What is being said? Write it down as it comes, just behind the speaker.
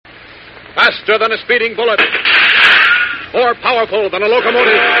Faster than a speeding bullet. More powerful than a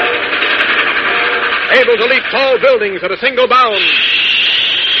locomotive. Able to leap tall buildings at a single bound.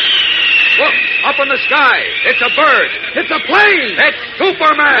 Look, up in the sky. It's a bird. It's a plane. It's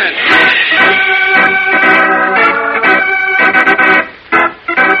Superman.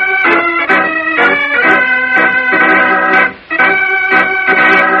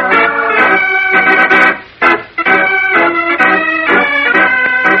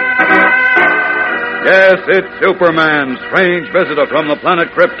 Yes, it's Superman, strange visitor from the planet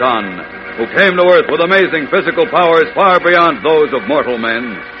Krypton, who came to Earth with amazing physical powers far beyond those of mortal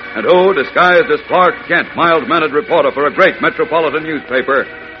men, and who, disguised as Clark Kent, mild-mannered reporter for a great metropolitan newspaper,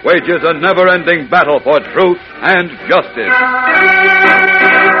 wages a never-ending battle for truth and justice.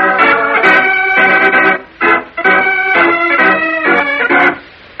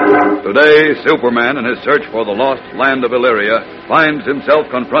 Today, Superman, in his search for the lost land of Illyria, finds himself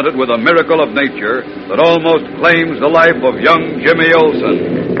confronted with a miracle of nature that almost claims the life of young Jimmy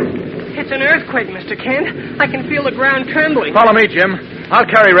Olsen. It's an earthquake, Mr. Kent. I can feel the ground trembling. Follow me, Jim. I'll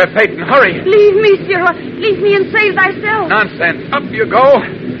carry Revpaten. Hurry. Leave me, Sirrah. Leave me and save thyself. Nonsense. Up you go.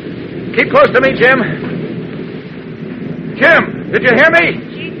 Keep close to me, Jim. Jim, did you hear me?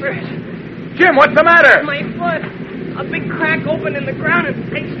 Jeepers. Jim, what's the matter? My foot. A big crack opened in the ground and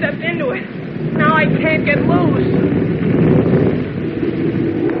I stepped into it. Now I can't get loose.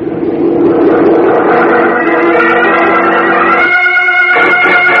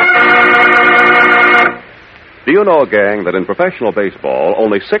 Do you know, gang, that in professional baseball,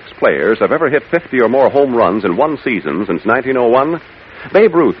 only 6 players have ever hit 50 or more home runs in one season since 1901?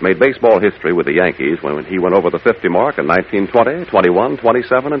 Babe Ruth made baseball history with the Yankees when he went over the 50 mark in 1920, 21,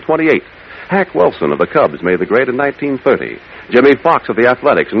 27, and 28. Hack Wilson of the Cubs made the grade in 1930. Jimmy Fox of the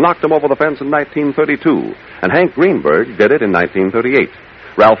Athletics knocked him over the fence in 1932. And Hank Greenberg did it in 1938.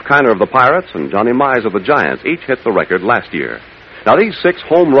 Ralph Kiner of the Pirates and Johnny Mize of the Giants each hit the record last year. Now, these 6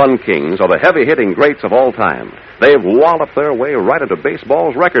 home run kings are the heavy-hitting greats of all time. They've walloped their way right into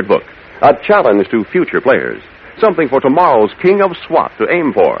baseball's record book. A challenge to future players. Something for tomorrow's king of SWAT to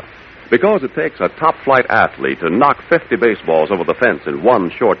aim for. Because it takes a top-flight athlete to knock 50 baseballs over the fence in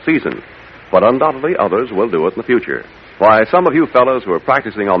one short season. But undoubtedly others will do it in the future. Why, some of you fellows who are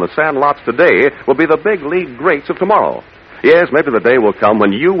practicing on the sandlots today will be the big league greats of tomorrow. Yes, maybe the day will come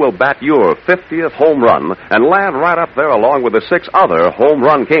when you will bat your 50th home run and land right up there along with the 6 other home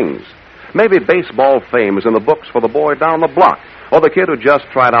run kings. Maybe baseball fame is in the books for the boy down the block or the kid who just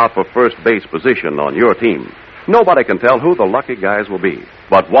tried out for first base position on your team. Nobody can tell who the lucky guys will be.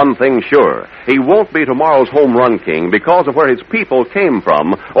 But one thing's sure, he won't be tomorrow's home run king because of where his people came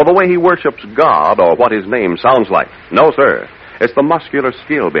from or the way he worships God or what his name sounds like. No, sir. It's the muscular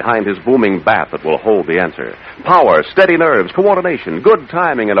skill behind his booming bat that will hold the answer. Power, steady nerves, coordination, good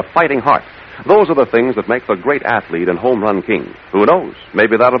timing, and a fighting heart. Those are the things that make the great athlete and home run king. Who knows?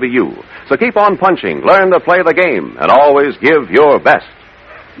 Maybe that'll be you. So keep on punching, learn to play the game, and always give your best.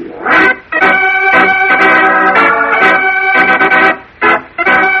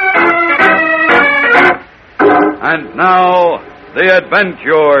 And now, the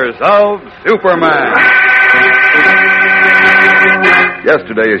adventures of Superman.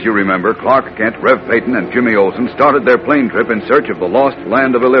 Yesterday, as you remember, Clark Kent, Revpaten, and Jimmy Olsen started their plane trip in search of the lost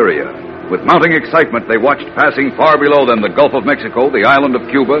land of Illyria. With mounting excitement, they watched passing far below them the Gulf of Mexico, the island of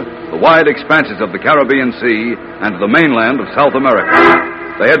Cuba, the wide expanses of the Caribbean Sea, and the mainland of South America.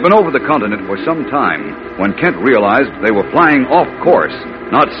 They had been over the continent for some time when Kent realized they were flying off course,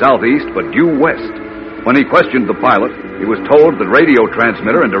 not southeast, but due west. When he questioned the pilot, he was told the radio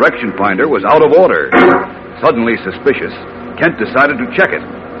transmitter and direction finder was out of order. Suddenly suspicious, Kent decided to check it,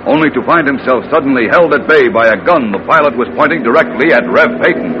 only to find himself suddenly held at bay by a gun the pilot was pointing directly at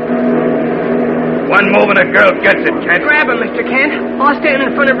Revpaten. One move and a girl gets it, Kent. Grab him, Mr. Kent. I'll stand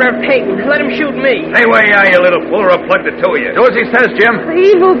in front of Revpaten. Let him shoot me. Hey, where you are, you little fool, or I'll plug the 2 of you. Do as he says, Jim. The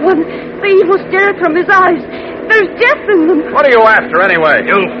evil one. The evil stare from his eyes. There's death in them. What are you after, anyway?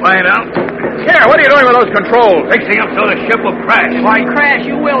 You'll find out. Here, what are you doing with those controls? Fixing up so the ship will crash. Why, crash,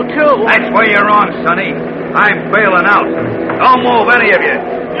 you will, too. That's where you're wrong, Sonny. I'm bailing out. Don't move, any of you.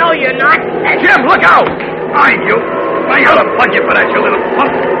 No, you're not. Jim, look out! Mind you. I ought to plug you for that, you little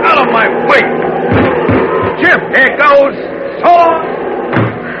punk. Out of my way. Jim, here goes. So long.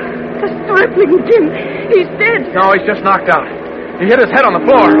 The stripling, Jim. He's dead. No, he's just knocked out. He hit his head on the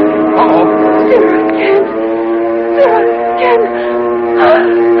floor. Uh-oh. Sarah Kent. Sarah Kent.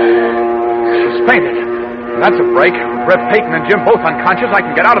 She's fainted. That's a break. Revpaten and Jim both unconscious. I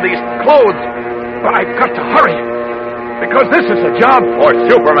can get out of these clothes. But I've got to hurry. Because this is a job for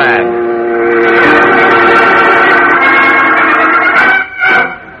Superman.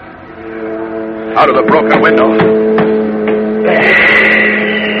 out of the broken window.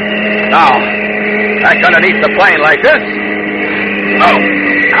 Now, back underneath the plane like this. Oh,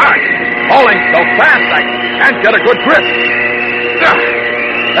 gosh. Falling so fast, I can't get a good grip.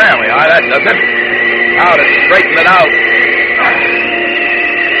 There we are, that does it. Now to straighten it out.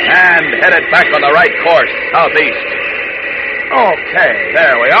 And headed back on the right course, southeast. Okay,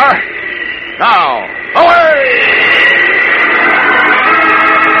 there we are. Now, away!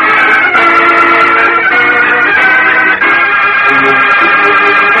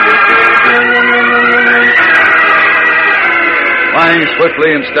 Flying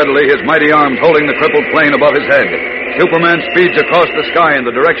swiftly and steadily, his mighty arms holding the crippled plane above his head, Superman speeds across the sky in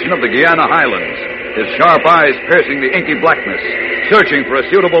the direction of the Guiana Highlands, his sharp eyes piercing the inky blackness, searching for a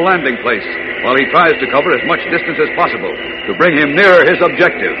suitable landing place, while he tries to cover as much distance as possible to bring him nearer his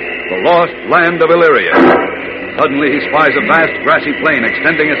objective, the lost land of Illyria. Suddenly he spies a vast grassy plain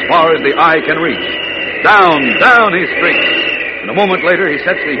extending as far as the eye can reach. Down, down he streaks, and a moment later he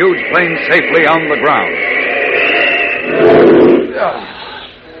sets the huge plane safely on the ground.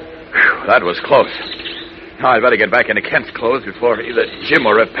 That was close. Now I'd better get back into Kent's clothes before either Jim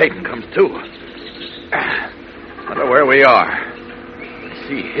or Revpaten comes too. Wonder where we are. I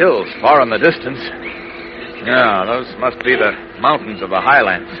see hills far in the distance. Yeah, those must be the mountains of the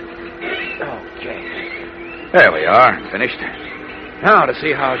highlands. Okay. There we are, finished. Now to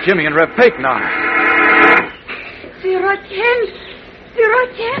see how Jimmy and Revpaten are. Sirrah Kent! Sirrah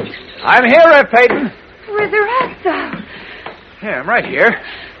Kent! I'm here, Revpaten. Whither art thou? Yeah, I'm right here.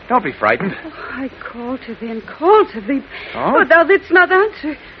 Don't be frightened. Oh, I called to thee and called to thee, Oh? but thou didst not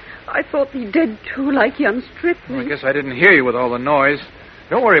answer. I thought thee dead too, like young Stripling. Well, I guess I didn't hear you with all the noise.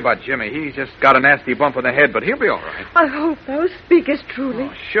 Don't worry about Jimmy. He just got a nasty bump on the head, but he'll be all right. I hope thou speakest truly.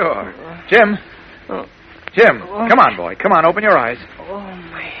 Oh, sure. Jim. Jim, come on, boy. Come on, open your eyes. Oh,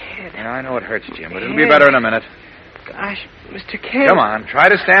 my head. Yeah, I know it hurts, Jim, but it'll be better in a minute. Gosh, Mr. Kent. Come on, try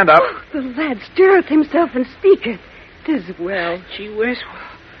to stand up. The lad stirreth himself and speaketh. 'Tis well. Gee whiz.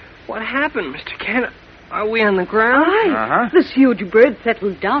 What happened, Mr. Kent? Are we on the ground? Aye. Uh-huh. This huge bird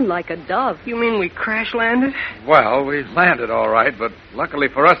settled down like a dove. You mean we crash landed? Well, we landed all right, but luckily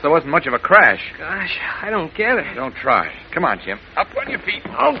for us, there wasn't much of a crash. Gosh, I don't get it. Don't try. Come on, Jim. Up on your feet.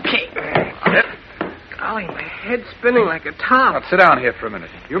 Okay. Sit. Golly, my head's spinning like a top. Now, sit down here for a minute.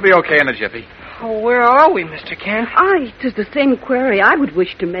 You'll be okay in a jiffy. Oh, where are we, Mr. Kent? Aye, 'tis the same query I would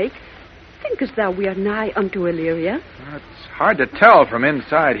wish to make. Thinkest thou we are nigh unto Illyria? It's hard to tell from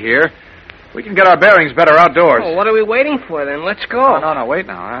inside here. We can get our bearings better outdoors. Oh, what are we waiting for, then? Let's go. No, wait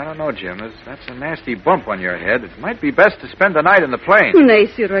now. I don't know, Jim. That's a nasty bump on your head. It might be best to spend the night in the plane. Nay,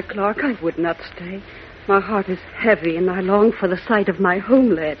 Sirrah Clark, I would not stay. My heart is heavy, and I long for the sight of my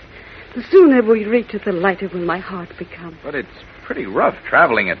homeland. The sooner we reach it, the lighter will my heart become. But it's pretty rough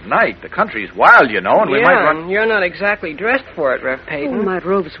traveling at night. The country's wild, you know, and we might run... and you're not exactly dressed for it, Revpaten. Oh, my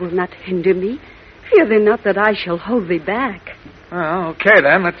robes will not hinder me. Fear thee not that I shall hold thee back. Well, okay,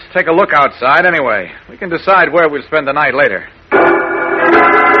 then. Let's take a look outside anyway. We can decide where we'll spend the night later.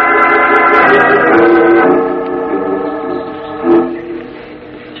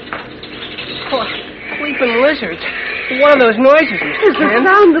 Oh, sleeping lizards. What are those noises, Mr. It's the Kent?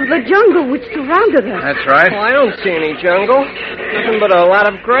 sound of the jungle which surrounded us. That's right. Oh, I don't see any jungle. Nothing but a lot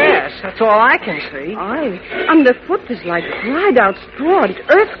of grass. That's all I can see. Aye, underfoot is like dried out straw, and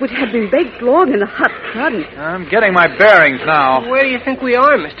earth which had been baked long in a hot sun. I'm getting my bearings now. Where do you think we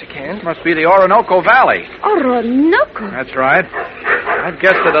are, Mr. Kent? Must be the Orinoco Valley. Orinoco. That's right. I'd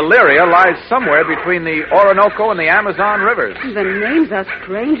guess that Illyria lies somewhere between the Orinoco and the Amazon rivers. The names are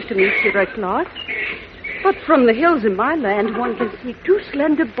strange to me, Sirrah Clark. But from the hills in my land, one can see two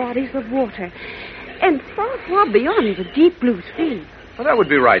slender bodies of water. And far, far beyond, the deep blue sea. Well, that would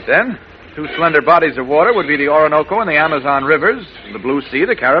be right, then. Two slender bodies of water would be the Orinoco and the Amazon rivers, the Blue Sea,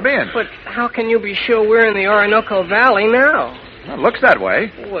 the Caribbean. But how can you be sure we're in the Orinoco Valley now? Well, it looks that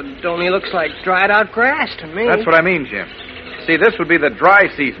way. Well, it only looks like dried-out grass to me. That's what I mean, Jim. See, this would be the dry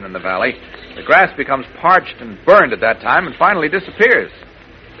season in the valley. The grass becomes parched and burned at that time and finally disappears.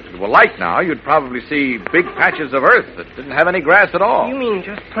 If it were light now, you'd probably see big patches of earth that didn't have any grass at all. You mean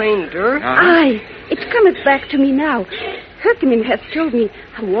just plain dirt? Uh-huh. Aye, it cometh back to me now. Herkimer hath told me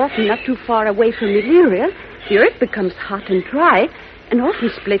how often, not too far away from Illyria, the earth becomes hot and dry, and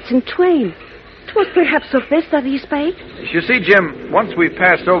often splits in twain. 'Twas perhaps of this that he spake. You see, Jim, once we've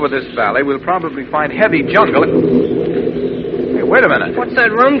passed over this valley, we'll probably find heavy jungle. Hey, wait a minute. What's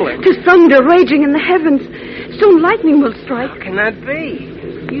that rumbling? 'Tis thunder raging in the heavens. Soon lightning will strike. How can that be?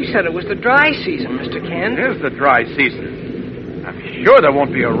 You said it was the dry season, Mr. Kent. It is the dry season. I'm sure there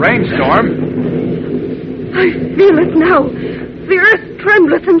won't be a rainstorm. I feel it now. The earth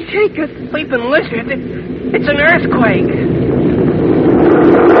trembleth and shaketh. Sleeping lizard. It's an earthquake.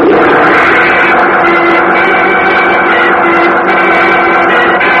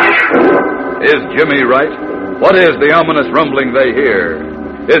 Is Jimmy right? What is the ominous rumbling they hear?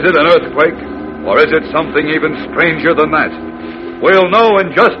 Is it an earthquake? Or is it something even stranger than that? We'll know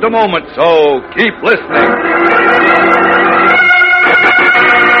in just a moment, so keep listening.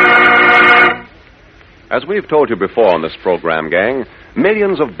 As we've told you before on this program, gang,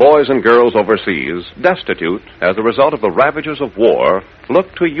 millions of boys and girls overseas, destitute as a result of the ravages of war,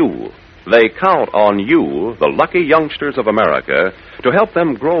 look to you. They count on you, the lucky youngsters of America, to help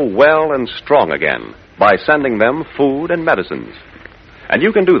them grow well and strong again by sending them food and medicines. And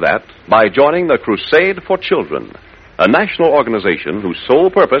you can do that by joining the Crusade for Children, a national organization whose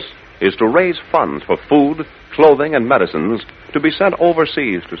sole purpose is to raise funds for food, clothing, and medicines to be sent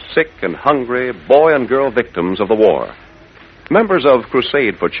overseas to sick and hungry boy and girl victims of the war. Members of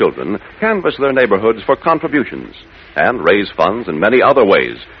Crusade for Children canvass their neighborhoods for contributions and raise funds in many other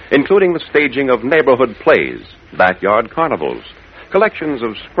ways, including the staging of neighborhood plays, backyard carnivals, collections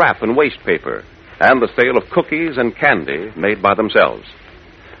of scrap and waste paper, and the sale of cookies and candy made by themselves.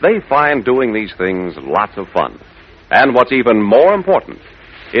 They find doing these things lots of fun. And what's even more important,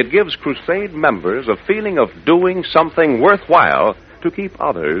 it gives Crusade members a feeling of doing something worthwhile to keep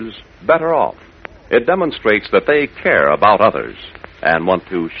others better off. It demonstrates that they care about others and want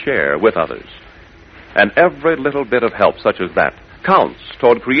to share with others. And every little bit of help such as that counts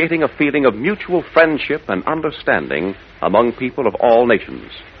toward creating a feeling of mutual friendship and understanding among people of all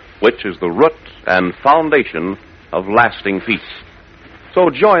nations, which is the root and foundation of lasting peace. So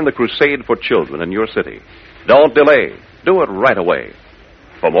join the Crusade for Children in your city. Don't delay. Do it right away.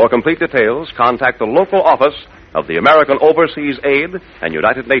 For more complete details, contact the local office of the American Overseas Aid and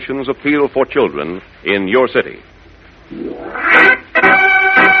United Nations Appeal for Children in your city.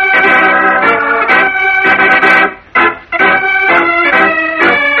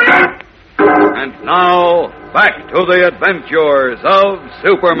 And now, back to the adventures of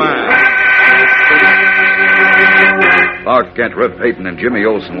Superman. Clark Kent, Revpaten, and Jimmy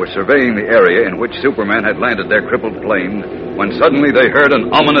Olsen were surveying the area in which Superman had landed their crippled plane when suddenly they heard an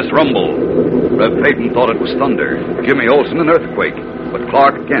ominous rumble. Revpaten thought it was thunder, Jimmy Olsen an earthquake. But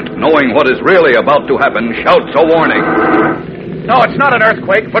Clark Kent, knowing what is really about to happen, shouts a warning. No, it's not an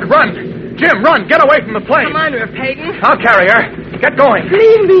earthquake, but run. Jim, run. Get away from the plane. Come on, Revpaten. I'll carry her. Get going.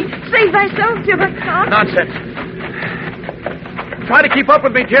 Leave me. Save thyself, Jim. Nonsense. Try to keep up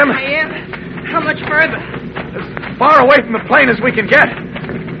with me, Jim. I am. How much further? As far away from the plane as we can get.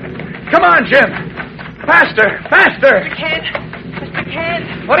 Come on, Jim. Faster, faster. Mr.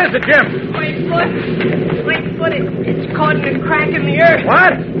 Kent. What is it, Jim? My foot, it's caught in a crack in the earth.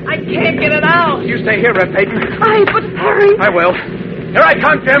 What? I can't get it out. You stay here, Revpaten. Aye, but hurry. I will. Here I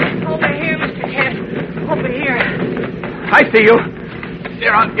come, Jim. Over here, Mr. Kent. Over here. I see you.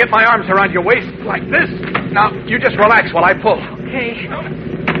 Here, I'll get my arms around your waist like this. Now, you just relax while I pull. Okay.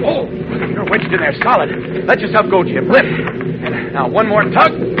 Oh, you're wedged in there solid. Let yourself go, Jim. Lift. Now, one more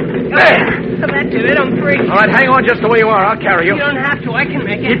tug. There. So that's it. I'm free. All right, hang on just the way you are. I'll carry you. You don't have to. I can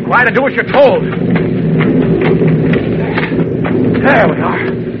make it. Keep quiet and do as you're told. There we are.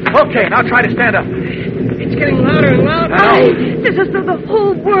 Okay, now try to stand up. It's getting louder and louder. Now. This is the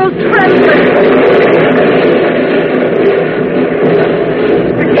whole world trembling.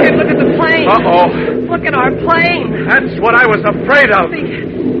 Mr. Kent, look at the plane. Uh-oh. Look at our plane. That's what I was afraid of.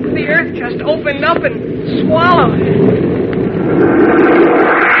 The earth just opened up and swallowed.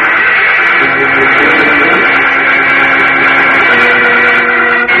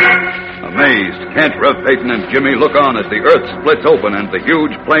 Amazed, Kent, Revpaten, and Jimmy look on as the earth splits open and the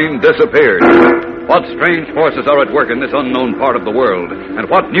huge plane disappears. What strange forces are at work in this unknown part of the world? And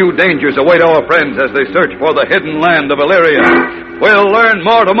what new dangers await our friends as they search for the hidden land of Illyria? We'll learn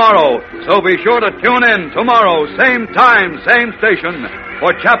more tomorrow, so be sure to tune in tomorrow, same time, same station,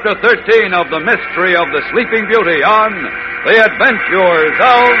 for Chapter 13 of The Mystery of the Sleeping Beauty on The Adventures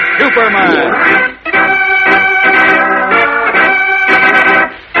of Superman.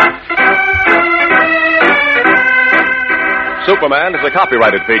 Superman is a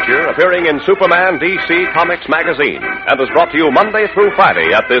copyrighted feature appearing in Superman DC Comics magazine and is brought to you Monday through Friday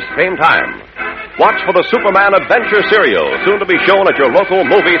at this same time. Watch for the Superman Adventure serial, soon to be shown at your local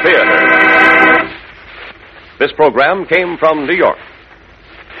movie theater. This program came from New York.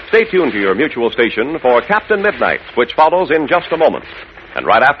 Stay tuned to your mutual station for Captain Midnight, which follows in just a moment. And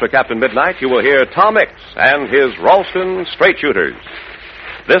right after Captain Midnight, you will hear Tom Mix and his Ralston Straight Shooters.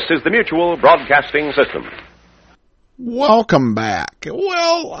 This is the Mutual Broadcasting System. Welcome back.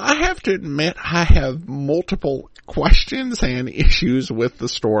 Well, I have to admit I have multiple questions and issues with the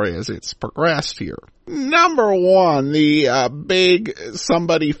story as it's progressed here. Number one, the big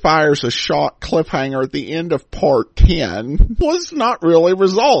somebody fires a shot cliffhanger at the end of part 10 was not really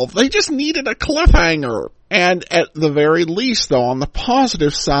resolved. They just needed a cliffhanger. And at the very least, though, on the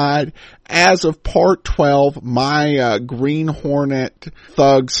positive side, as of part 12, my Green Hornet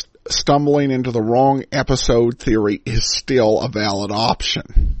thugs stumbling into the wrong episode theory is still a valid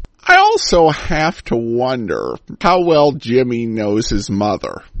option. I also have to wonder how well Jimmy knows his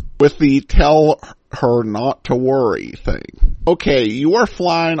mother with the tell her not to worry thing. Okay, you are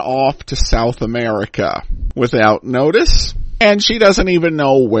flying off to South America without notice, and she doesn't even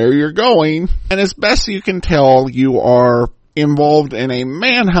know where you're going, and as best you can tell, you are involved in a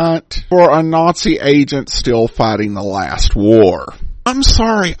manhunt for a Nazi agent still fighting the last war. I'm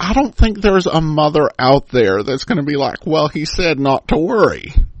sorry, I don't think there's a mother out there that's going to be like, well, he said not to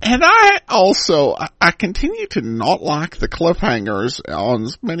worry. And I continue to not like the cliffhangers on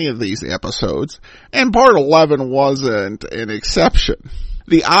many of these episodes, and part 11 wasn't an exception.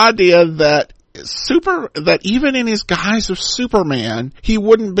 The idea that even in his guise of Superman, he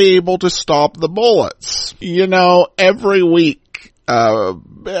wouldn't be able to stop the bullets. You know, every week,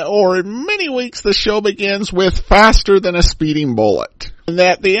 or in many weeks, the show begins with faster than a speeding bullet. And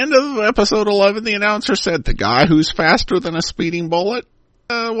at the end of episode 11, the announcer said, the guy who's faster than a speeding bullet,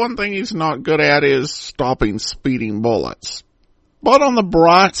 one thing he's not good at is stopping speeding bullets. But on the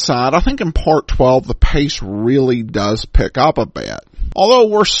bright side, I think in part 12, the pace really does pick up a bit. Although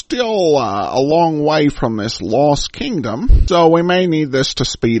we're still a long way from this lost kingdom, so we may need this to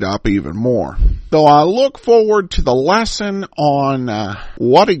speed up even more. So I look forward to the lesson on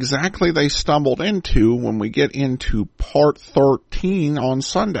what exactly they stumbled into when we get into part 13 on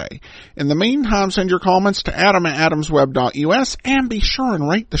Sunday. In the meantime, send your comments to Adam at adamsweb.us and be sure and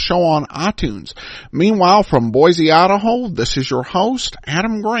rate the show on iTunes. Meanwhile, from Boise, Idaho, this is your host,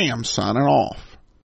 Adam Graham, signing off.